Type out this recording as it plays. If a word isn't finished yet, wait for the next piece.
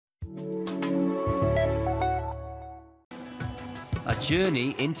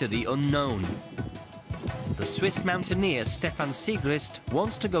journey into the unknown. The Swiss mountaineer Stephan Siegrist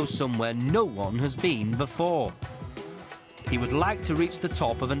wants to go somewhere no one has been before. He would like to reach the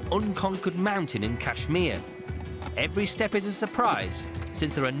top of an unconquered mountain in Kashmir. Every step is a surprise,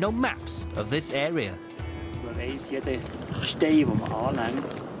 since there are no maps of this area.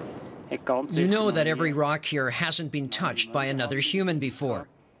 You know that every rock here hasn't been touched by another human before.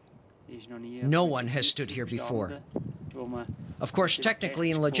 No one has stood here before. Of course,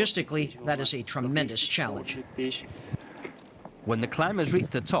 technically and logistically, that is a tremendous challenge. When the climbers reach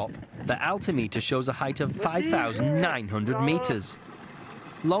the top, the altimeter shows a height of 5,900 meters.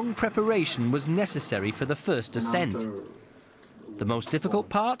 Long preparation was necessary for the first ascent. The most difficult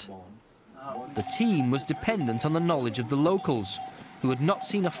part? The team was dependent on the knowledge of the locals, who had not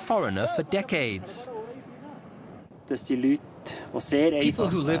seen a foreigner for decades. People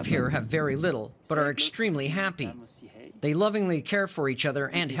who live here have very little, but are extremely happy. They lovingly care for each other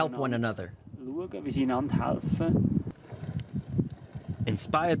and help one another.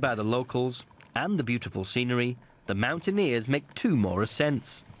 Inspired by the locals and the beautiful scenery, the mountaineers make 2 more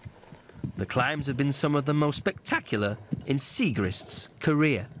ascents. The climbs have been some of the most spectacular in Siegrist's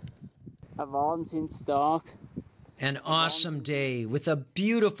career. An awesome day with a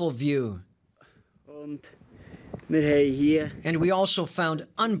beautiful view. And we also found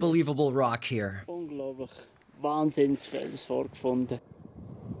unbelievable rock here.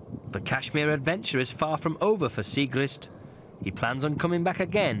 The Kashmir adventure is far from over for Siegrist. He plans on coming back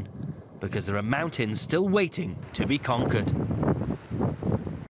again because there are mountains still waiting to be conquered.